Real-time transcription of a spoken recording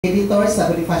editor sa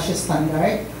Bonifacio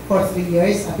Standard for 3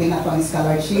 years at na ang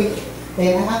scholarship.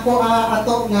 Then ako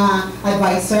ato nga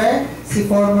advisor si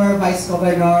former Vice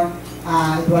Governor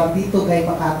Eduardito Gay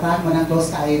Pakatag, manang close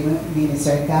kayo ni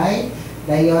Sir Gay.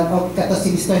 Dayon og kato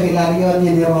si Mr. Hilario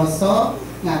Nineroso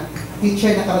nga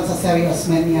teacher na karon sa Seri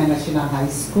Osmeña National High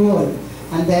School.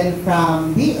 And then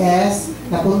from BS,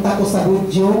 napunta ko sa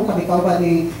Budyo, kami kauban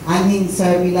ni Aning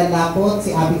Sir Milan Lapot,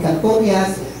 si Abby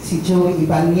Cantorias, si Joey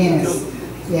Ibanez.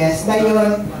 Yes,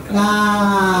 dayon na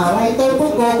writer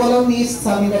po ko, columnist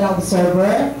sa Mindanao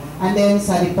Observer, and then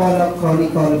sa Dipolog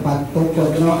Chronicle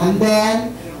pagtukod, no? And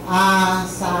then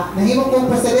sa nahimo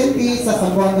kong presidente sa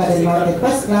Zamboanga del Norte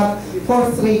Press Club for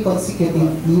 3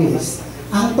 consecutive years.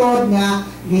 Ang tod nga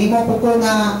gihimo po ko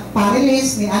nga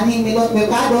panelist ni Aning Milot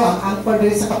Mercado, ang anchor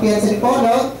diri sa Kapihan sa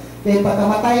Dipolog. Then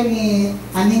pagkamatay ni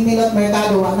Aning Milot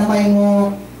Mercado, ang namay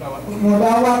mo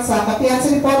dawat sa Kapihan sa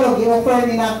Dipolog, i-offer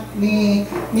ni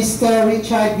Mr.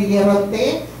 Richard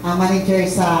Villaronte, ang manager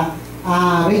sa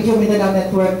Radio Mindanao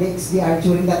Network DXDR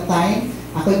during that time.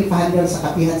 Ako ipahandle sa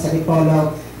Kapihan sa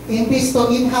Dipolog. Imbis to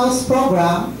in-house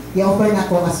program, i-offer na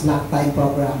ko as black time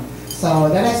program. So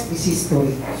the rest is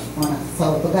history.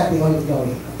 So to God be all the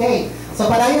glory. Okay. So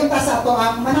padayon ta sa ato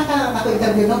ang manaka ako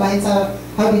interview no bahin sa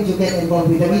how did you get involved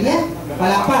with the media?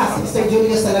 Wala pa si Mr.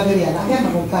 Julius Salaveria. Ayan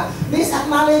magmukha. Please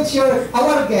acknowledge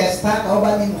our guest ha.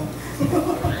 Kauban nimo.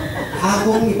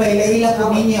 Akong ipaila-ila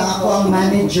po ninyo ako ang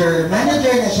manager.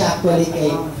 Manager na siya actually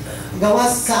kay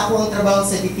gawas sa ako ang trabaho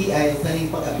sa DTI, kaning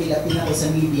pag-apil-apil ako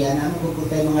sa media na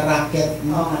magpupunta yung mga racket,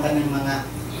 no, kanang mga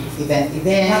event.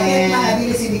 Racket na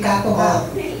adili sindikato ha.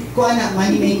 Kuha na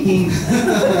money making.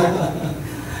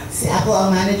 Si ako ang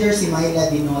manager, si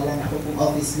Myla Dinolan, ako pong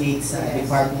office mate sa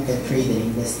Department of Trade and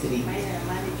Industry.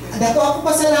 Dato ako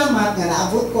pasalamat nga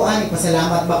naabot ko ani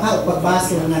pasalamat baka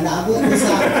pagbaso nga naabot ko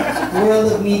sa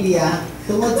world of media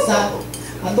tungod sa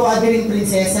ato adiring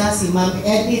prinsesa si Ma'am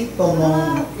Edith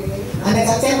Tomong. Ang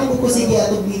nag-attend ko sige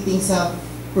atong meeting sa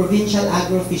Provincial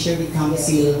Agro-Fishery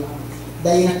Council.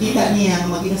 Dahil nakita niya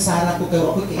mag-inusara ko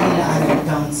kayo ako kailaan ng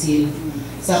council.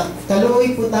 Sa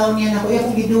kaluoy po taon niya na kuya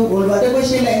kong giduol, wala ba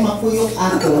siya lang makuyok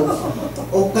ato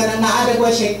o kanang naada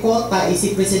ba siya kota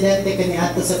si presidente kani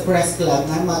ato sa press club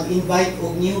nga mag-invite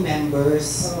og new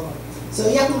members. So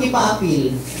iya kong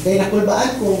gipa-appeal. Dahil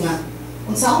nakulbaan ko nga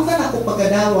unsaon ka na ako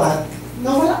pagkadawat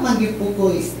nga wala man gyud po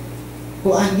ko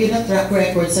kuan yun ang track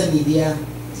record sa media.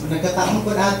 So nagkataon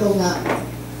ko nato nga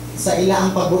sa ila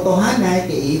ang pagbotohan na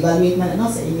kay evaluate man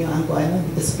sa inyo ang kuan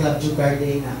dito sa Club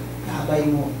Jugarde nga naabay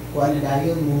mo kuan na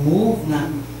dayon mo move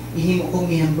nga ihimo kong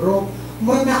miyembro.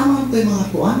 Murag na amang to mga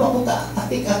kuan wa ko ka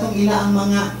atik atong ila ang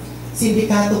mga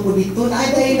sindikato po dito na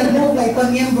ay dahil nag-move na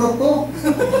ipamiyembro ko.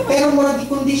 Pero murag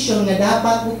i-condition nga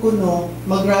dapat ko kuno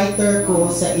mag-writer ko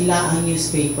sa ila ang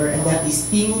newspaper, and that is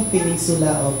Timog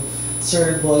Peninsula of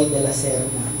Sir Boy de la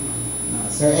Serna.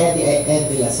 Sir Ed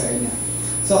de la Serna.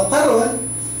 So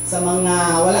karon sa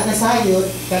mga wala na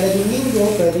sayod, kada Domingo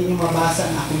pwede nyo mabasa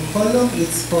ang akong column.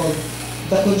 It's called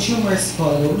The Consumer's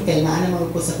Column. Kaya naa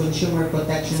naman po sa Consumer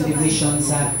Protection Division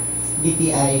sa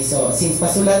DTI. So since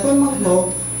pasulaton mo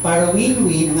para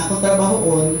win-win ang akong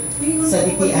trabahoon sa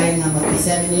DTI nga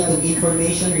mag-disseminate of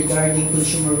information regarding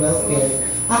consumer welfare,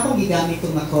 akong gigamit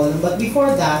itong na column. But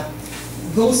before that,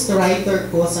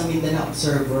 ghostwriter ko sa Mindanao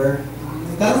Observer.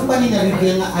 Karon pa ni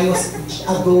na-reveal nga I was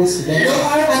a ghost then. You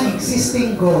are an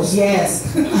existing ghost. Yes.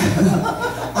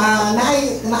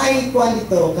 Naay kuan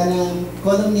dito kanang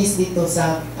columnist dito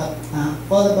sa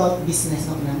all about business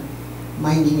no na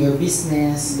minding your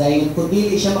business. Dayon kung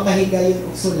dili siya makahiga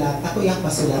yung sulat, ako yang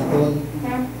pasulaton.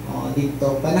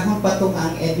 Dito panahon pa tong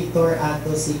ang editor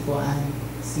ato si kuan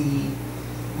si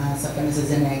sa kanang sa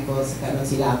Zeneco sa kanang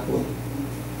si Lapot.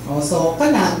 So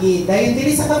kanagi dayon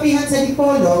diri sa Kapihan sa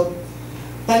Dipolog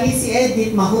kani si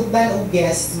Edith mahugdan og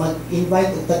guest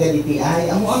mag-invite og taga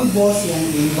DTI. Amo ang boss yang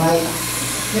invite.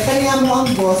 Ya kani amo ang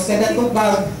boss kada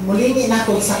tubag mulingi na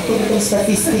ko sakto itong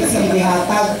statistics ni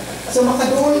gihatag. So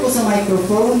makaduol ko sa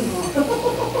microphone.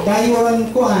 Dayon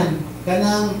kuan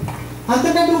kanang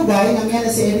hangtod na dugay nga miya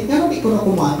na si Edith nga di ko na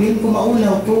kumapil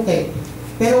kumaulaw ko kay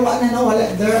pero wala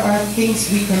there are things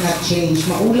we cannot change.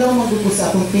 Maulaw magud sa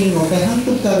akong tingo kay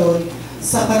hangtod karon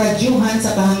sa karadyuhan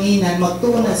sa kahanginan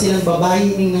magtuon na silang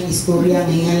babae ning ng istorya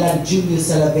ni Hingalan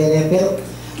Julius Salaveria pero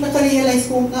nakarealize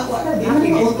ko nga wala di man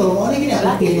auto mo ni gina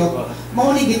akong tingo mo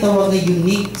ni gitawag nga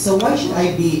unique. So why should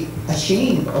I be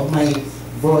ashamed of my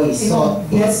voice? So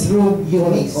bedroom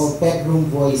unique or bedroom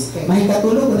voice.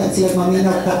 Mahikatulog na sila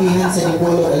maminaw Kapihan sa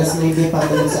Dipolog alas 9 pa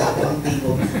sa akong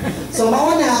tingo. So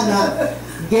mao na nga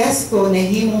guest ko na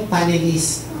himong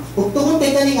panelist Ug tungod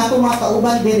kay kaning ako mga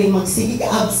kauban diri magsige ka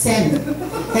absent.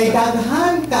 Kay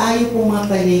daghan kaayo po mga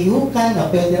kalayukan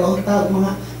na pwede ang tawag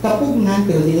mga kapugnan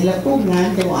pero di nila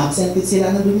pugnan kaya mo absented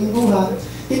sila na Dominguha.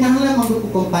 Kinahanglan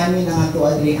magkukumpanya ng ato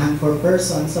adri anchor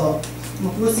person. So,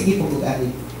 sige po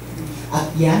pag-ari. At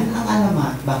yan ang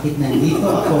alamat bakit nandito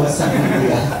ako sa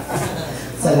media.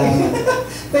 Salamat.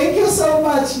 Thank you so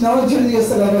much, no,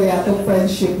 Julius, sa atong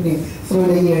friendship ni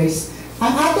through the years.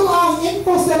 Ang ato ang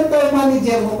info center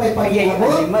manager mo pa'y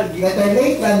pag-iabot, better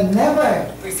late than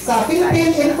never. Sa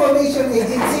Philippine Information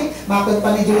Agency, makot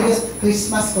pa ni Julius,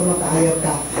 Christmas kung makaayaw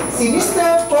ka. Si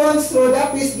Mr. Pons Roda,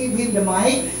 please give him the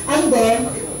mic. And then,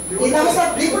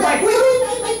 inamasap, di ko na,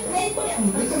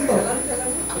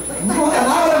 mga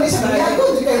kanawala ni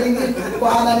Santiago, di kayo din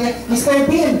kuhanan niya, Mr.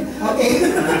 Bean. Okay.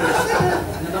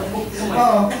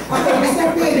 Okay, Mr.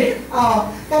 Bean.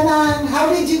 Kanang, how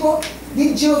did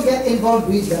you get involved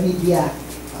with the media?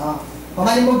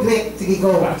 Pamanin mo, Greg. Sige,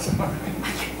 go.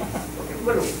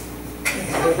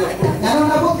 Nanong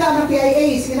nabot ka ng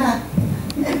PIA? Sige na.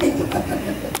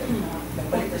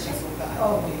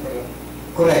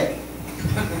 Correct.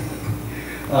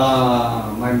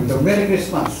 Merry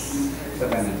Christmas sa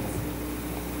kanan.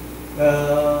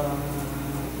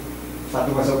 Satu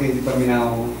masuk di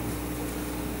Paminaw,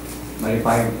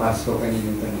 malipayang Pasko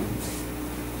kanina tanan.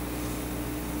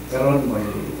 Karon mo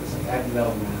sa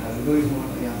adlaw na haluy mo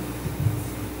yan.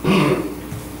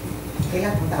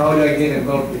 How do I get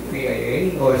involved with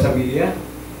PIA o sa media?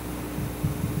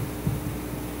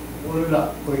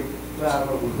 Wala ko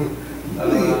klaro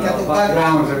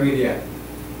background sa media.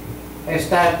 I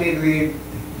started with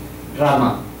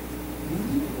drama.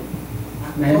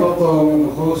 Naibo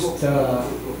kong host sa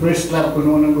Press Club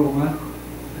kuno ng Roma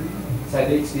sa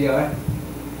DXDR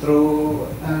through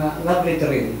love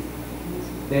lettering.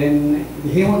 Then,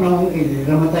 himo nung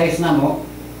i-dramatize na mo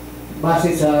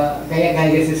base sa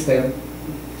kaya-kaya system.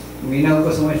 Minaw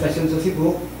ko sa mga stasyon sa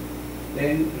Cebu.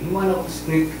 Then, himo na ko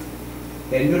script.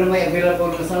 Then, doon na may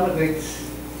available na sound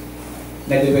effects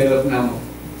na-develop na mo.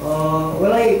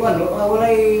 Walay,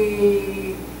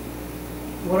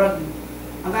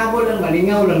 ang abol lang,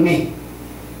 malingaw lang ni.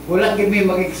 Wala kami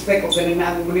mag-expect o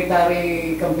kanina ang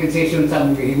monetary compensation sa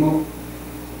mga himo.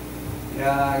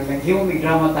 Naghimo may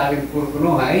drama talent po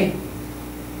kunuhay.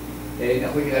 Eh,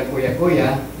 ako ilang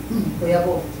kuya-kuya. Kuya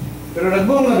po. Pero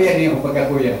nagbunga biya niyo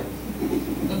pagkakuya.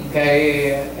 Kay,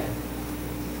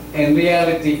 in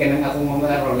reality, kanang akong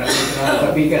mga araw,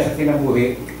 nakapika sa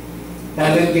kinabuhi,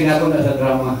 talent kinako na sa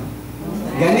drama.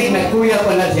 Gani, nagkuya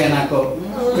pa na siya nako.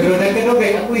 Pero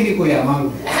nagkanugay, ako hindi kuya, mang.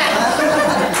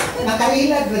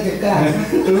 Nakailag na dyan ka.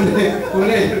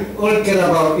 All care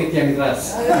about it yung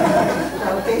class.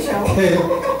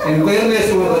 And kaya may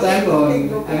sumabatan ko,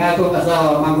 ang akong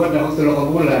asawa, manggot na kong tulong ka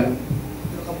bulan.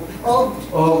 O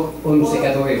 11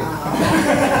 ka tuwing.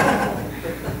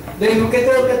 Then,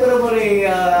 katulad mo rin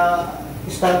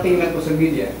starting na ko sa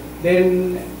media.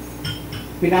 Then,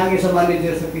 pinagi sa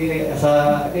manager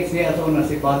sa next day sa una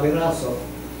si Bobby Raso,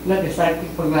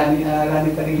 nag-starting pag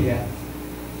Lani Parilla.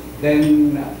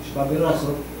 Then, si Bobby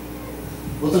Raso,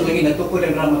 butong lagi natukod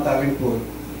ang drama talent po.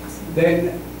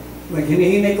 Then,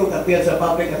 maghinihinay ko appear sa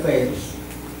public affairs.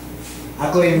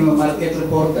 Ako yung market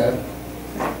reporter.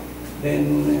 Then,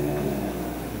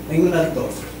 ngayon na ito.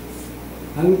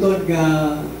 Ang tod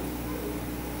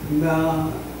na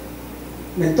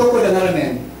nagtukod ang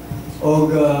aramen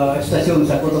o stasyon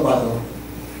sa Cotabato,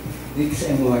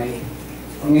 DXMY.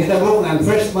 Ang hitabo ang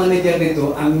first manager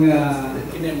nito, ang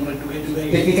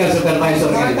technical supervisor.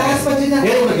 Taas pa dyan na.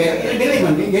 Dili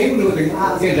man, gayon mo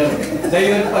ito.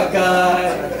 Dayon pagka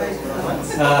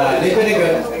dito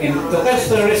into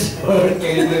customer resort,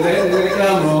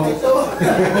 reklamo,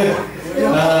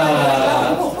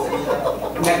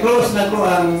 na-close na ko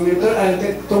ang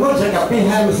tungkol sa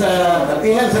kapihan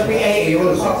sa PIA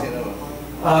also.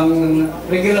 Ang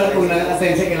regular ko na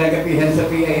attend sa kilagapihan sa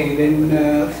PIA, then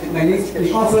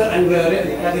offer and the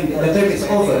term is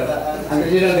offer. Ang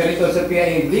original ganito sa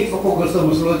PIA, di ko gusto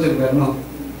musulod sa gobyerno.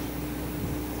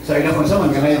 So, ina kung sa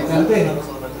mga ngayon kante.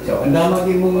 So, ang damag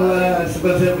yung mga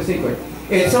civil service record.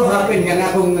 It so happen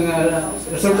nga akong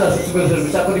resulta sa civil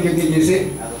service, ako rin yung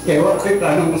DGC, kaya wala kayo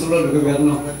planong musulod sa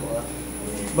gobyerno.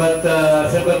 But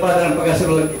several pa ng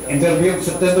pagkasulod, interview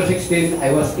September 16,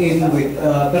 I was in with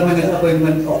permanent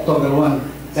appointment October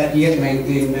 1, that year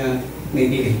 1998.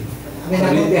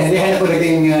 Hindi ako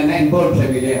naging na-involved sa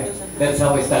media. That's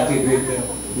how I started with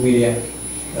media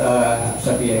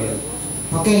sa PIA.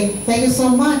 Okay, thank you so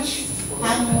much.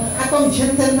 Ang atong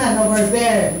gentleman over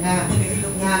there na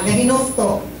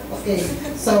hinofto, Okay,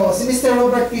 so si Mr.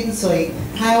 Robert Pinsoy,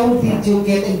 how did you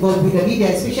get involved with the media?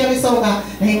 Especially so nga,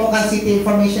 nahimo ka City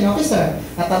Information Officer,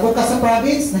 natabo ka sa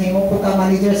province, nahimo po ka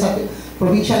manager sa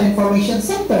Provincial Information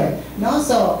Center. No?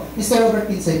 So, Mr. Robert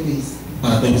Pinsoy, please.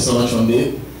 Thank you so much,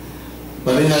 Mandy.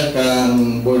 Parehag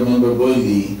kang board member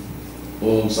Boyle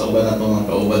o sa uban na itong mga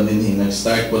kauban din,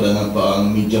 nag-start po na nga pa ang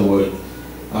media work.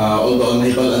 Although ang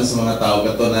nahibalan sa mga tao,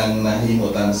 kato nang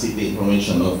nahimutan City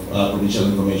Information of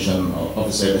Provincial Information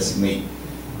Officer designate.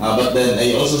 But then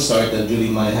I also started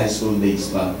during my high school days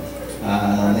pa.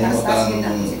 Nahimutan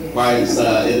part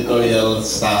sa editorial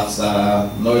staff sa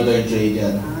Northern Trade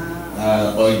yan.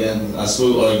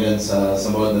 School organ sa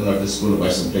Northern School of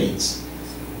Arts and Trades.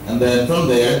 And then from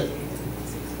there,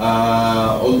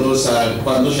 although sa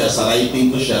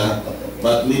writing ko siya,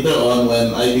 but later on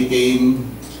when I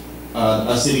became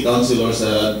a city councilor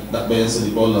sa Dakbayan sa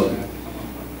Dipolog,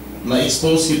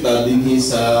 na-expose kita din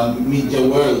sa media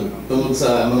world tungkol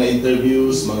sa mga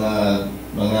interviews,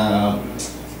 mga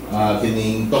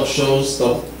kining talk shows,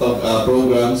 talk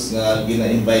programs nga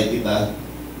gina-invite kita,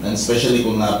 and especially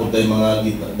kung napunta yung mga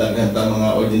daghantang mga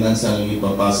ordinansa nga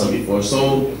ipapasa before.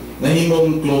 So,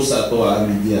 nahimong close sa ato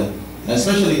ang media, and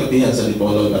especially Kapihan sa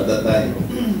Dipolog at that time.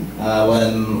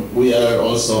 When we are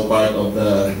also part of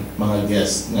the mga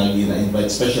guests nga gina-invite,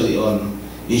 especially on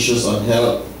issues on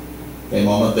health, kay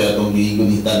moment tayo itong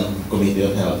gigunitan Committee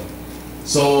on Health.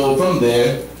 So from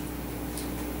there,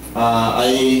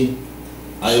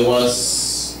 I was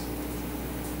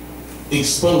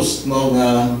exposed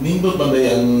nga nindot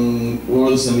banday ang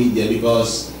world sa media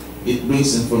because it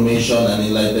brings information and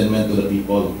enlightenment to the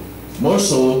people. More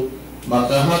so,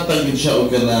 makahatag din siya og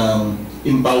kanang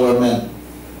empowerment,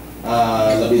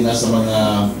 labi na sa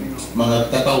mga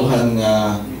katauhan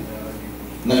nga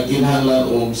nagkinahanglan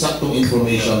og saktong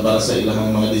information para sa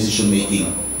ilang mga decision making,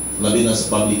 labi na sa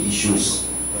public issues.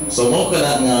 So mo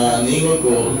kana nga niingon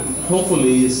ko,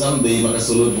 hopefully someday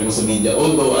makasulod ko sa media.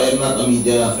 Although I am not a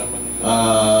media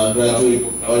graduate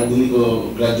or dili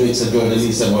ko graduate sa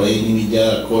journalism or any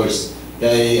media course,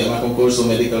 kay ang akong kurso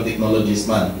medical technologist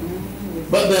man.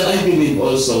 But then I believe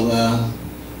also nga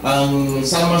ang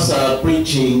sama sa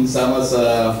preaching, sama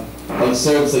sa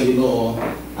pag-serve sa Ginoo,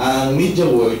 ang media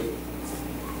work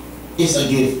is a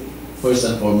gift first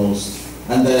and foremost.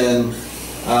 And then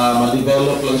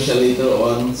ma-develop lang siya later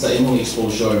on sa imong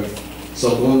exposure.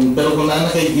 So pero kung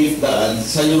naana kay gift daan,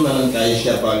 sayo na lang kaya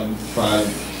siya pag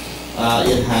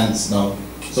enhance, no?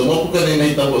 So mo po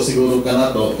kanina hitabo siguro ka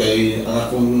na to kay ang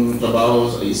akong trabaho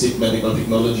sa isip medical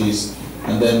technologies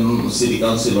and then city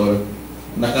councilor,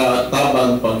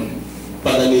 nakatabang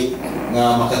pagpadali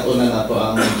nga makatunan nato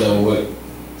ang media work.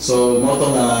 So mo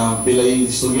to nga pilay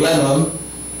sugilanon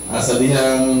sa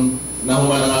dihang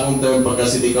nahuman ang akong term pagka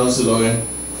city councilor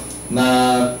na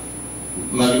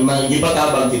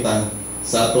magipatabang kita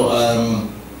sa ato ang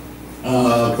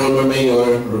former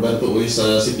mayor Roberto Uy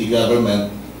sa city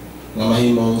government nga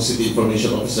mahimong city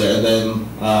information officer, and then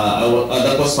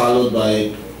that was followed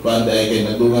by Banda ay kay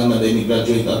nagdungan na din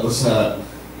graduate ato sa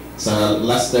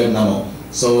last term na mo.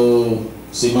 So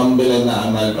si Ma'am Belen na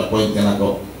ang nag-appoint ka na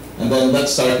ko, and then that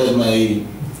started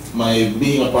my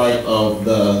being a part of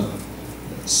the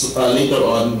later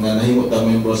on na nahimot ang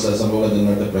membro sa Sambuca del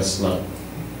Norte Press Club,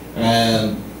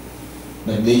 and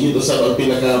nag-legit usap ang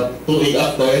pinaka 2 week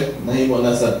after nahimo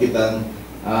na sa kitang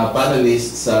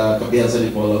panelist sa Kapihan sa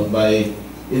Dipolog by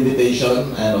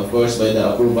invitation and of course by the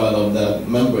approval of the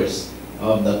members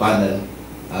of the panel.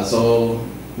 So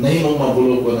nahimong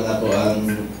mabulo ko na nga to ang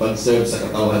pag-serve sa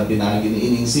katawhan pinagi ni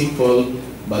ining simple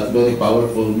but very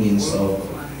powerful means of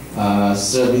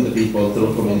serving the people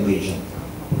through communication.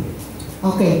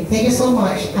 Okay, thank you so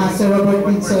much, Sir Robert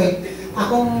Pinsoy.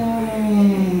 Akong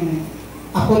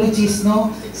apologies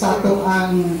no sa ato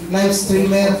ang live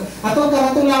streamer. Atong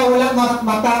karatula wala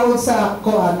mataod sa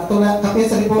kuan. Ato Kapihan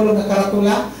sa Dipolog nga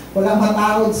karatula wala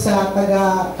mataod sa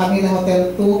taga Camila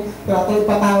Hotel 2, pero ato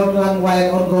ipataod lang while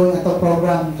ongoing ato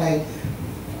program kay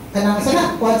kanang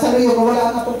sana kuan sa luyo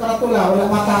wala ang atong karatula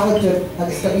wala mataod jud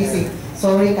nag-busy.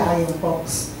 Sorry kaayo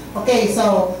folks. Okay,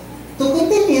 so to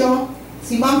continue,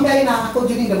 si Ma'am Dina ako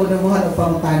jud ni dabudabuhan og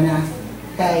pangutana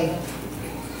kay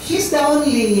she's the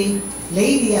only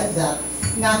lady at that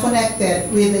na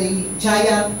connected with a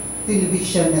giant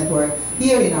television network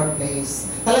here in our place.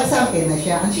 Talagsang na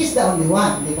siya, and she's the only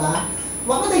one, di ba?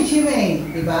 Wala tayo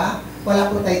GMA, di ba? Wala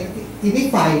po tayo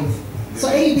TV5. So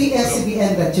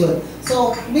ABS-CBN na yun.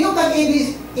 So, mayroon kang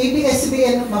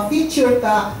ABS-CBN, ma-feature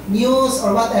ka, news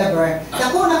or whatever,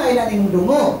 dako na kayo na nimong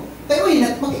dungo. Kaya, uy,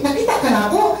 nakita ka na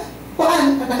ako.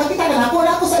 Nakakita ka na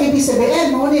ako sa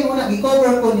ABS-CBN. Muna,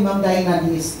 i-cover ko ni Ma'am Dina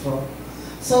Diestro.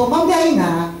 So, Ma'am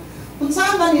Dina, kung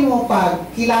saan man mo pag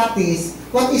kilatis,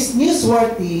 what is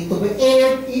newsworthy to be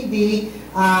aired in the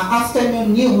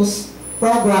afternoon news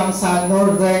program sa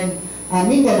Northern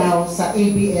Mindanao sa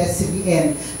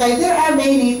ABS-CBN. Kaya there are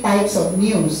many types of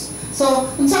news. So,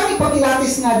 kung saan yung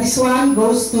pagkilatis na this one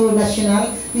goes to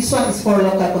national, this one is for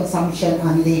local consumption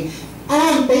only.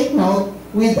 And take note,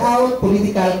 without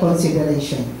political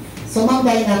consideration. So, Ma'am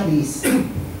Diana, please.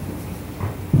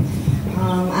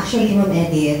 Actually, Ma'am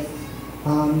Edith,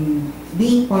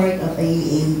 being part of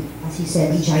as you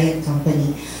said, a giant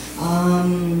company,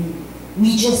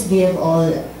 we just give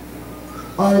all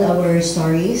our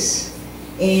stories,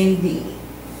 and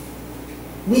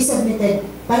we submitted,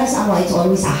 para sa ako, it's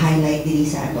always a highlight dili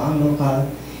sa ato ang local.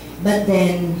 But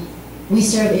then, we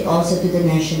serve it also to the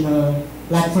national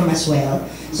platform as well.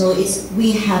 So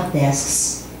we have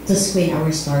desks to screen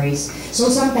our stories. So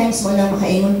sometimes mo lang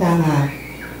makaingon ta nga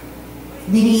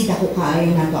dili dako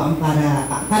kaayo nato ang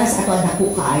para sa ato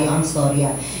dako kaayo ang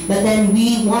storya. But then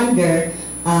we wonder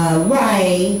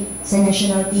why sa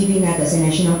national TV nato, sa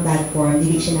national platform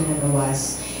dili siya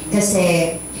nakagawas.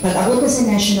 Kasi pag abot sa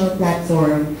national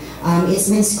platform, it's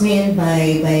been screened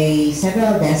by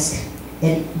several desk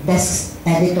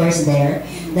editors there.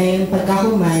 Dahil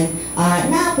pagkahuman,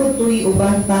 naapod to'y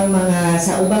ubang pang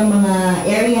sa ubang mga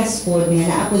areas po, nga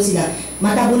naapod sila,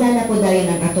 matabunan na po dahil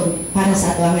ang atong, para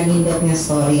sa ato ang nindot nga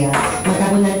storya.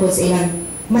 Matabunan po sa ilang,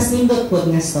 mas nindot po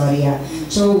nga storya.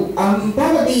 So,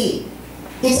 probably,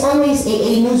 it's always a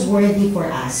newsworthy for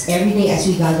us. Every day as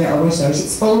we gather our stories,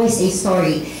 it's always a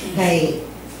story. Kay,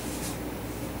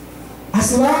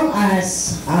 as long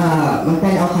as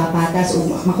magtanaw ka patas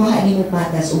o makuha ni mo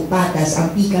patas o patas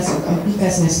ang pikas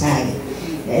na side,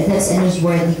 that's a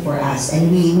newsworthy for us,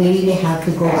 and we really have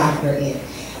to go after it.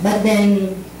 But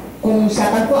then kung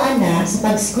sa pagkuan na, sa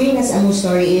pag-screen na sa among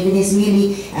story, if it is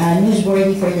really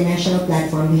newsworthy for the national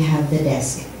platform, we have the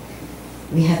desk.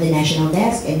 We have the national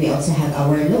desk, and we also have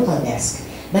our local desk.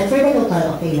 But for the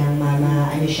local, okay lang,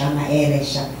 ano siya, ma-ere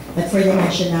siya. But for the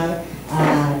national,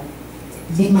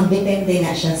 magdepende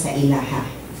na siya sa ilaha.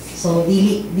 So,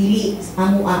 dili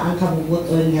amua ang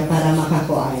kabubuton nga para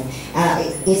makakuan.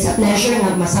 It's a pleasure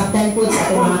na masabtan po sa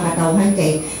ating mga katawhan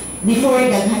kay before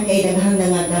daghang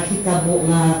na nakitabo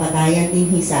nga patayan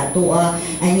din sa tuwa,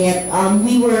 and yet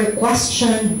we were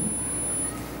questioned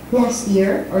last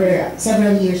year or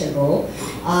several years ago.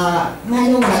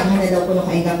 Manong daghan na daw kuno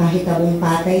kay kahitabong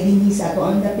patay din sa ato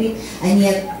ang dapit, and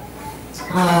yet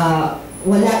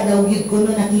wala daw yun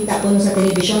kuno nakita kuno sa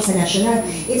telebisyon sa national.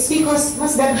 It's because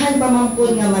mas daghan pa man po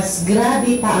nga mas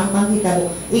grabe pa ang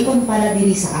panghitabo ikumpara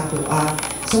diri sa ato.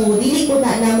 So dili ko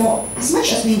na namo, as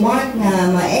much as we want na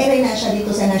ma-ere na siya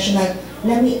dito sa national,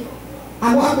 lami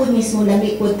amo ako mismo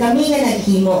lami pod kami nga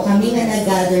naghimo, kami nga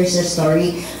nag-gather sa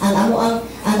story. Ang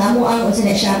amo ang unsa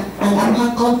na siya, ang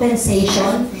among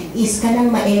compensation is kanang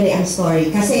ma-ere ang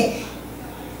story, kasi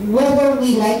whether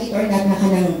we like it or not, na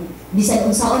kanang bisan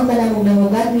unsaon pa lang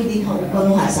mugad mi din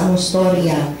pamuha sa among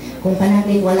storya. Kung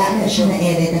panagin wala na siya na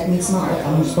ere, that means maot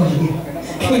among storya.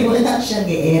 Kaya wala siya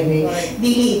gi-ere.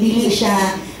 Dili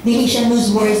siya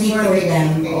newsworthy for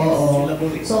them. Oo.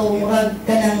 So murag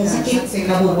kanang sakit sa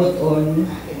kabubuton.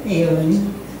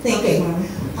 Ayun. Thank you.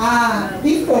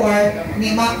 Before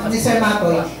ni Sir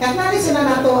Matoy, acknowledge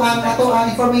na nato ang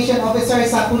information officer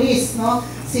sa police, no?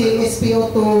 Si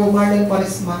SPO2 Marlon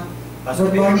Parisma.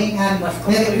 Good morning and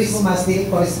Merry Christmas, Dili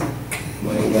Parisma.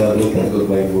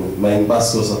 May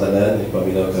Pasko sa tanan,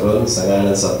 ipaminaw karon sa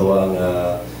ngalan sa tuwang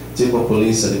Chief of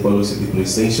Police sa Dipolog City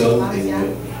Police Station.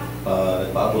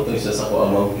 Nagpaabot rin siya sa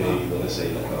kuamang kay doon sa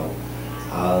ilakaw.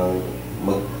 Ang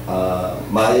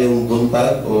maayong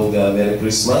buntag o Merry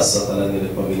Christmas sa tanan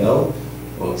nila paminaw.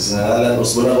 O sa ngalan,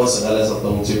 usbuna ko sa ngalan sa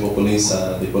itong Chief of Police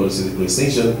sa Dipolog City Police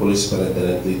Station, Police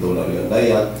Superintendent Lito Lario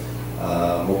Andaya,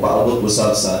 mupaabot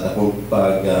usab sa dakong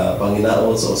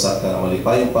panginaot sa usa ka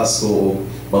malipayong Pasko o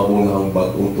mabungahang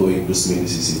bag-ong tuig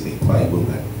 2017. Maayong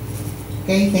buntag.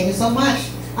 Okay, thank you so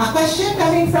much. A question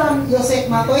coming from Joseph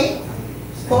Matoy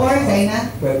for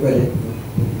Dina. Pwede.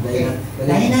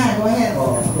 Dina, go ahead.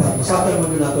 Masapag mo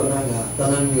nato ng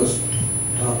tanang news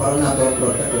para nato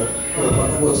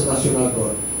pag-abot sa national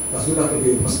court. Mas guna ko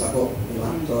yung mas tako.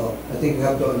 So, I think we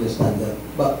have to understand that.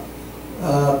 But,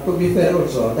 to be fair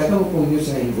also, daga mo pong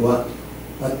news na hingguwa.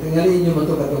 At ngaliin nyo man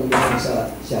ito katong bilang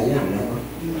sa Siayan.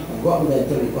 Ang guwa mo na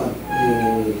ito ni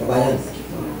Kabayan.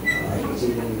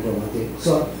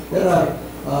 So, there are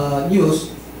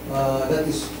news that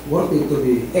is worthy to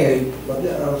be aired, but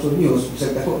there are also news,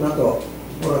 bisag dako na ito,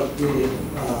 or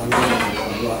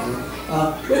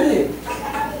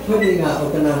pwede nga, o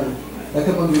kanang,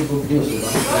 nagkapag-good news, diba?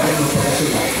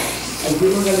 if di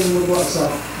mo galing mo buwa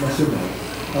sa national,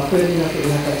 pwede natin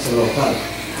ihatag sa local.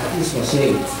 At least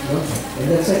ma-save. No? And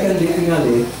then secondly,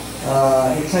 tingali,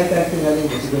 excited tingali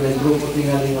mo, siguro yung grupo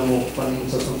tingali nga mo paning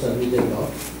sa social media, no?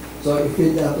 So, if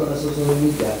feed na ito na social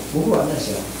media, bubuwa na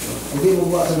siya. No? Hindi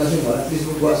bubuwa sa national, at least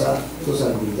bubuwa sa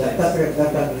social media. That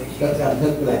can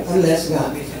help like. Unless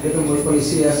nga, ito mo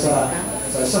polisiya sa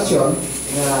stasyon,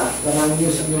 na kanang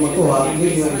news nyo makuha,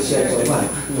 hindi nyo i-share sa iba.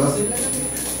 No?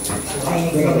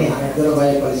 Pero ba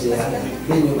yung polisiya?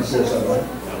 Hindi nyo ma-share sa iba.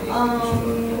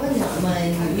 Wala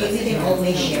man. We can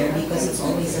always share because it's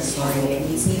always a story and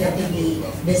it's needed to be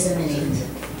disseminated.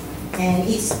 And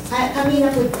it's, kami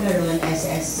na po karoon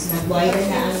as nag-widen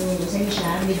na ang usan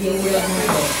siya, medyo world na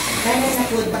po. Kaya na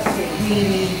po,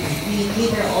 we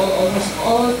cater almost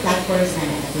all platforms na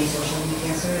natin. Social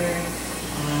media, sir.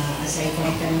 Aside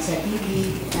from ka sa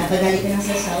TV, napagali ka lang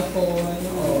sa cellphone,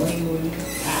 o yun,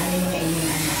 ano mga inyong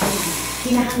anak.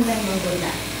 Kinahanglan mo doon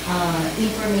na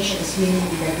information is really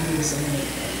needed to be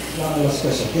disseminated. Last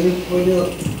question. When you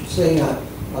say nga,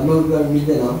 Northern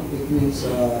Mindanao, it means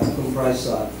comprise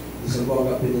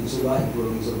Zamboanga Peninsula,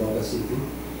 including Zamboanga City?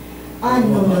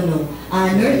 No.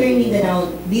 Northern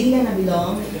Mindanao, dili na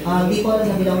nabilong, Dipolog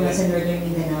nabilong na sa Northern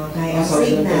Mindanao, kaya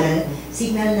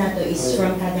signal na to is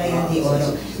from Cagayan de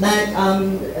Oro. But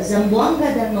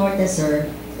Zamboanga del Norte,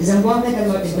 sir, Zamboanga del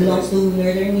Norte belongs to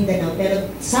Northern Mindanao, pero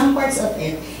some parts of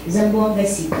it, Zamboanga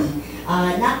City.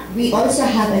 We also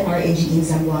have an RNG in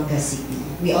Zamboanga City.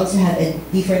 We also have a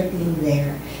different team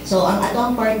there. So, ang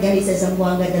atong part gali sa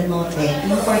Zamboanga del Norte,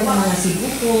 yung part ng mga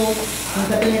Sibuko, yung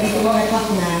katulad dito mga truck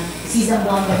na, si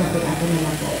Zamboanga na po ato na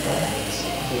lang po.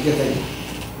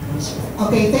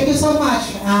 Okay, thank you so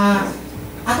much.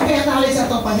 Ako kaya nalis sa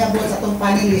itong pagyabot sa itong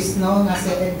panelist, no? Na si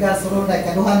Edgar Surunday,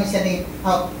 kaduhan siya ni,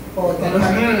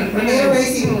 kaduhan. Primero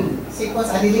si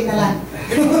Coach Adili na lang.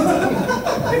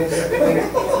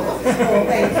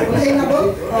 Okay, ulihin na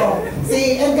po.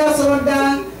 Si Edgar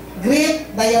Surunday, great.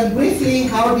 Dayon, briefly,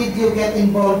 how did you get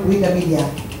involved with the media?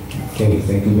 Okay,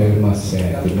 thank you very much.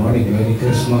 Good morning, Merry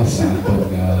Christmas sa atong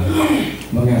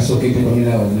mga suki ko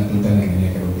nila o nakita na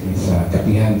nga karoon sa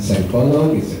Kapihan sa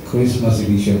Dipolog. It's a Christmas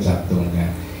edition sa atong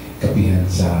Kapihan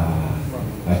sa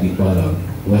Dipolog.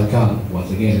 Welcome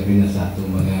once again sa atong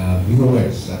mga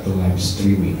viewers sa atong live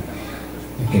streaming.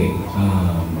 Okay,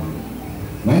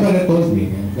 my mother told me,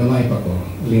 gamay pa ko,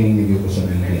 lining ko sa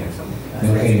media.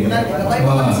 Okay. My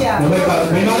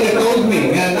mother told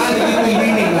me, nasa dito yung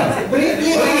meaning na.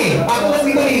 Ako lang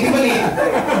di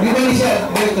ba ni siya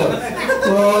dito.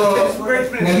 So,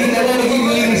 naging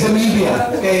naging sa media.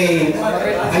 Okay,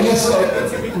 ayos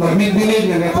mag-believe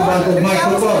na nagkabang ng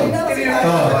microphone.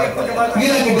 Hindi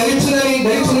lang, dalip sunay,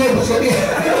 bus kapi.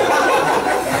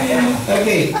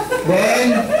 Okay, then,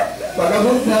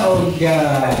 pag-abot na og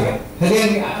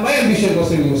may ambition ko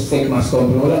sa yung steak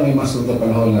mascom, pero wala may mascom na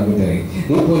panahon na ko dali.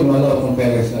 Di po wala akong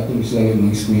parents na tulis lang yung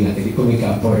mga eskwela, hindi ko may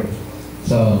ka-afford.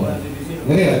 So,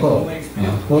 ganyan ako.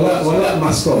 Wala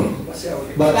mascom.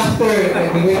 But after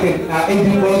graduated, AD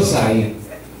Polsai,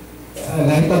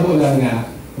 nakitabo lang na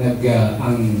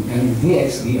ang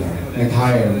DXDR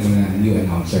nag-hire mga new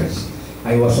announcers.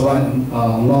 I was one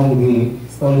among the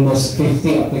almost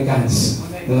 50 applicants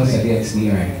doon sa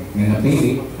DXDR. Nga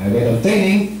napili, I went on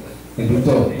training, and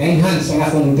dito, enhance ang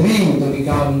akong dream to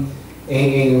become a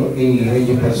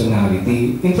radio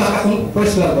personality. In fact, akong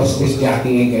first love was disc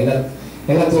jockeying, kaya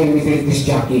to imitate disc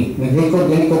jockey. Nag-record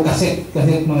ganito ko cassette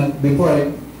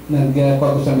before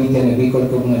nag-record ko sa media, nag-record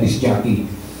ko mga disc jockey.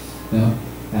 No?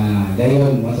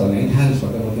 Dayon, na-enhance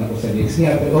pagkabot na ko sa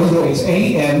DXDR. Although it's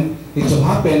AM, it so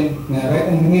happened na right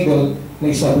in the middle,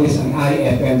 na-establish ang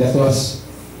IFM that was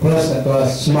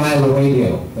Smile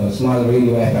Radio. Smile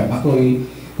Radio FM. Ako ay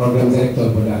program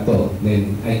director po na ito.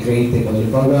 Then I created all the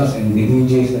programs and the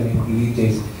DJs,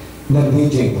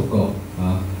 nag-DJ po ko.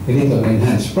 Dito,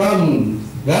 enhance. From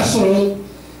grassroots,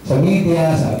 sa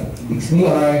media, sa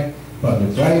DXDR, from the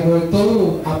driver,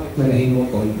 to up to nahimo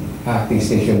ko acting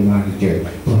station manager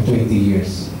for 20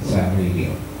 years sa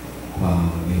radio.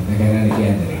 Nagananig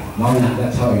yan na rin.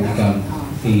 That's how I become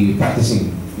a practicing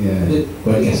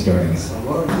broadcast journalist.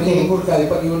 Hindi mo kayo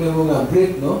pag yun mo nga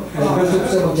break, no? Nag-gusto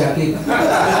sa mag-jacket.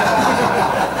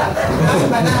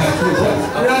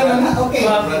 Okay.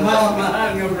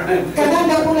 Kanang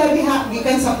daw po lang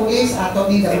gikan sa pulis ato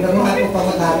ni daruhan ko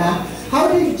pangutana. How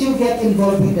did you get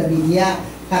involved with the media?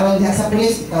 Karon diha sa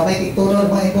pulis, ikaw may titulong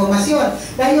mga impormasyon.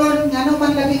 Dayon, ano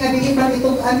man lagi nga dilipan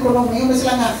itugan ko nung ngayon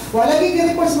sila nga, wala lagi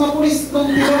report sa mga pulis kung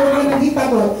titulong na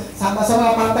nahitabo. Sama sa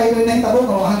mga patay rin nahitabo,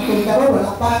 kung hangtong karon,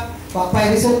 wala pa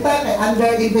resulta kay under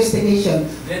investigation.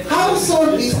 How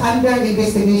soon is under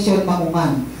investigation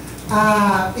mahuman?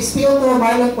 SPO to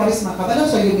Marlon Parisma, kabalo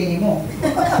sa yung minimo.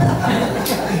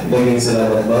 Daghang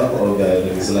salamat ba? O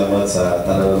daghang salamat sa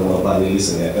tanan ng mga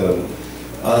panelists nga karon.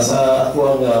 Sa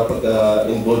ako ang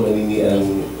pagka-involved nini ang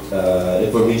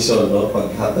information, no,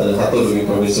 paghatol ng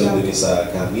information din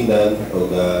sa Kapihan o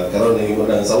karon na himo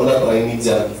nang sa una try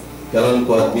media, karon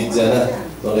quad media na.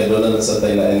 So kay doon na sa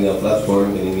taylaan nga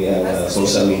platform kini ang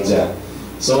social media.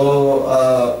 So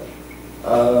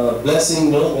blessing,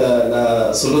 no,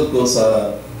 na sulod ko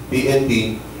sa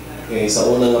PNP kay sa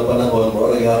unang nga panahon mo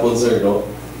ra gihapon sir, no,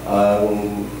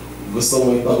 ang gusto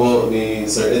mo itago ni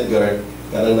Sir Edgar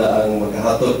kana na ang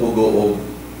makahatod pugo og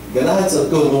ganahan sa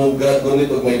ko mo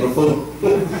gunit og microphone.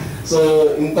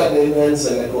 So in fact na-enhance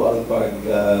ang ako ang pag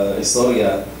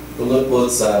istorya tungod po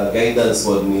sa guidance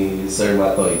po ni Sir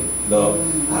Matoy, no.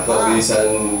 Ako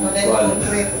isang kuan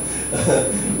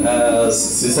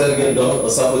si Sir Gendo,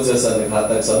 usapod siya sa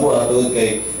naghatag sa mua tungod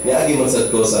kay niagi man sad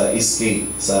ko sa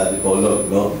SK sa Dipolog,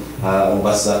 no. Ang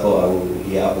basta ko ang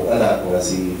iyapong anak nga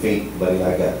si Faith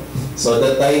Barinaga. So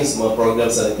that times mga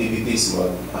programs and activities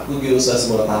mo, ako giusa sa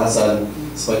mga tahasan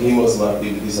sa paghimo sa mga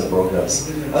activities and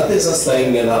programs. At sa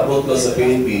time nga naabot ko sa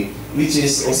PNP, which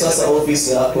is usa sa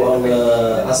office nga ako ang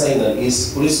assignan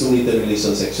is Police Community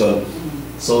Relations Section.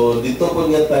 So dito po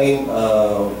nga time,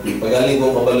 pagaling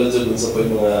ko kabalo dun sa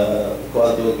mga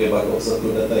kuanto kay bago sa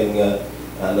tuna time nga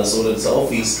nasulod sa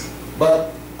office.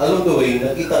 But along the way,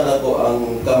 nakita na ko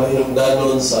ang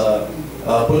kamahinungdanon sa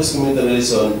Police Community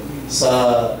Relation sa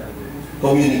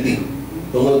community.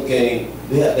 Tungod kay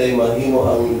diha day mahimo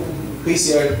ang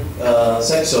PCR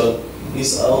section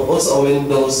is also a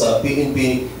window sa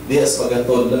PNP diha sa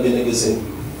pagantod labi na gyud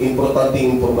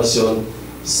importanteng impormasyon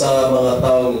sa mga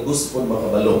tao nga gusto pong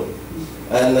makabalo.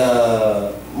 And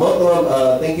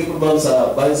thank you po ma'am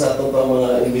sa bahin sa atong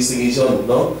mga investigation,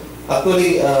 no?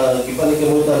 Actually,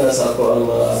 ipanikamutan na sa ako ang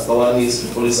mga kawanis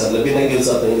pulisan, labi na gyud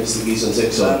sa atong investigation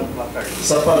section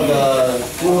sa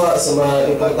pagkuha sa mga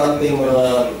importanteng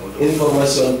mga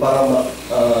informasyon para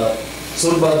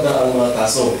sulbad na ang mga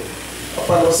kaso.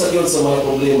 Paano sa yun sa mga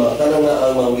problema, kana nga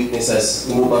ang mga witnesses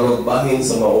umubarog bahin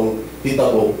sa maong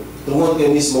hitabo. Tungod kay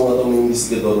mismo nga itong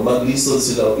investigador, maglisod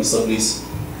sila o establish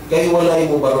kay wala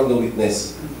mo barog na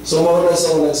witness. So mao na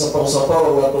siyang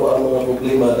nagsapaw-sapaw nga ito ang mga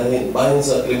problema dahil bahin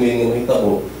sa krimen nga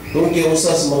mahitabo. Kung kay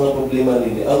usa sa mga problema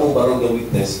nini ang barog na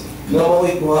witness, nga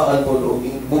mao'y kuhaan po o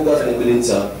bugat na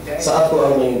ebidensya sa ato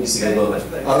ang mga investigador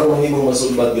aron mahimong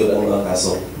masulbad yun ang mga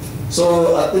kaso.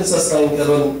 So at sa time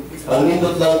karon ang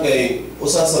nindot lang kay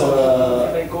usa sa mga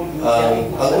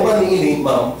ang uban ni ini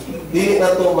ma'am, dili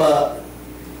nato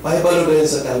pahibalo din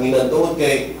sa kahanginan tungod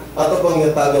kay ato pang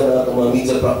hatagan ng atong mga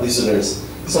media practitioners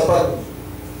sa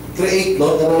pag-create,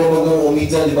 no, kanang mga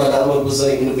media, di ba, naamag po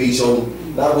sa innovation,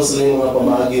 naamag sa mga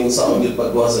pamahagi yung sa audio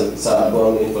pagkuha sa ato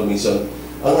ang information.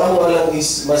 Ang amo lang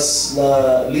is mas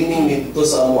na leaning dito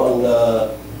sa amo ang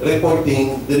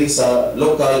reporting diri sa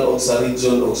local o sa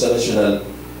region o sa national.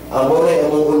 Amo ray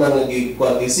among unang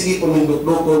nagikuha sige po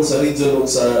mindukdukon sa region o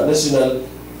sa national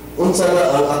unsa na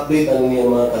ang update ang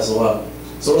niyang mga kasuha.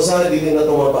 So usahay dili na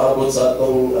ito mapaabot sa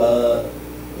atong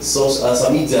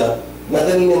sa media na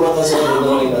kanina mga kaso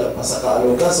na pasakaan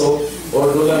ng kaso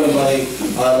or doon lang may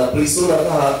napriso na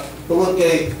kaha tungod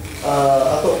kay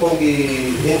ato pong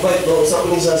i-invite do sa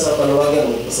kumisa sa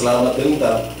panawagan. Pasalamat din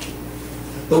ta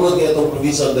tungod kay atong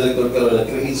provincial director karon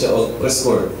nag-create siya og press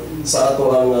corps sa ato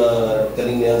ang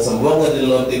kanina Sambuanga del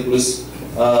Norte plus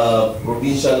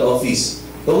provincial office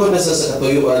tungod na sa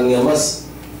katuyuan nga mas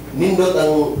nindot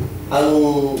ang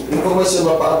informasyon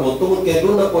mapaabot tungod kay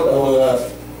doon na po ang mga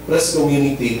press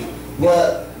community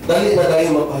nga dali na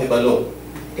kayo mapahibalo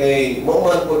kay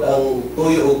mauman po ang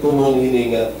tuyo o tumong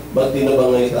hini nga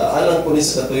magtinabangay ta alang po ni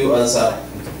sa katuyuan sa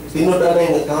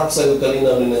tinudanay nga kahapsay o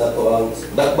kalinaw ni nga ato ang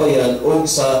dakbayan o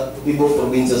sa tibok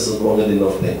probinsya sa Sambuanga del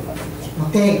Norte.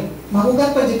 Okay.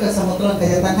 Mahugat pa dyan ka sa motron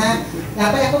kayatan ha.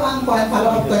 Dapat ako ang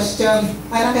follow-up question.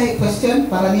 Para kay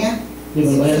question para niya? Di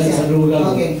ba bayan sa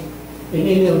druga? Okay. In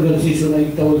any organization na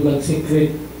itawag lang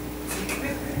secret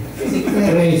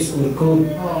race or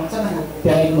code, sama na.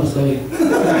 piyahin mas galing.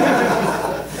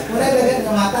 Muna dagat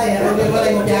na mata ya, hindi wala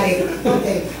yung biyahe.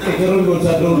 Okay. Karoon ko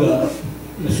sa droga,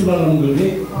 nasunal ng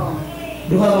gulli.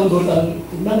 Duha ang gultan,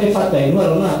 nanay patay,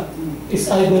 maro na, is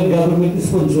either government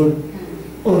sponsored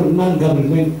or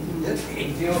non-government.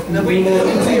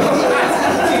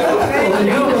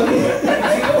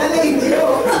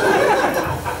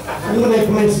 Ano na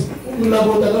yung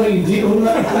labot ako ng NGO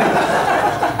na.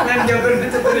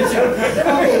 Nan-government operation.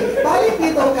 Okay, balik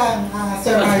dito kang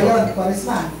Sir Marlon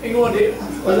Parisma. Ingon di,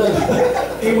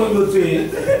 ingon ko si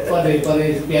pare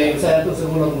piyahin sa ito sa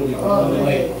ulang muli.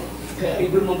 Kaya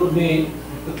idol mo doon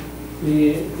ni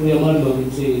Kuya Marlon,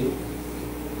 si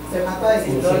Sir Matoy,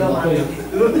 si Lolo Matoy.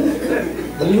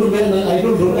 Dalihon ba yan ng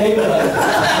idol doon? Ay, wala.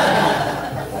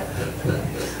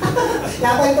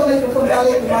 Dapat ito may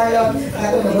kukumbalik ni Marlon.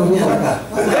 Ito na Kunyara ka.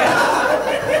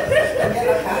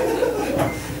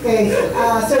 Okay,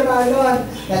 Sir Marlon,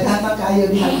 naghamak kayo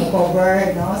dihan mo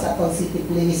cover, no, sa Tacon City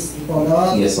Police,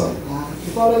 Dipolog. Yes, ma'am.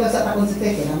 Dipolog lang sa Tacon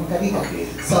City, kaya naman kanina.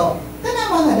 So,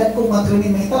 kanama nga dad kung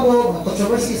magrunin may tabo, mga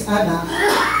controversies,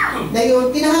 na yun,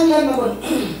 kinahanglan mo,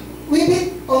 we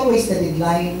beat always the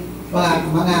deadline,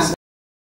 mga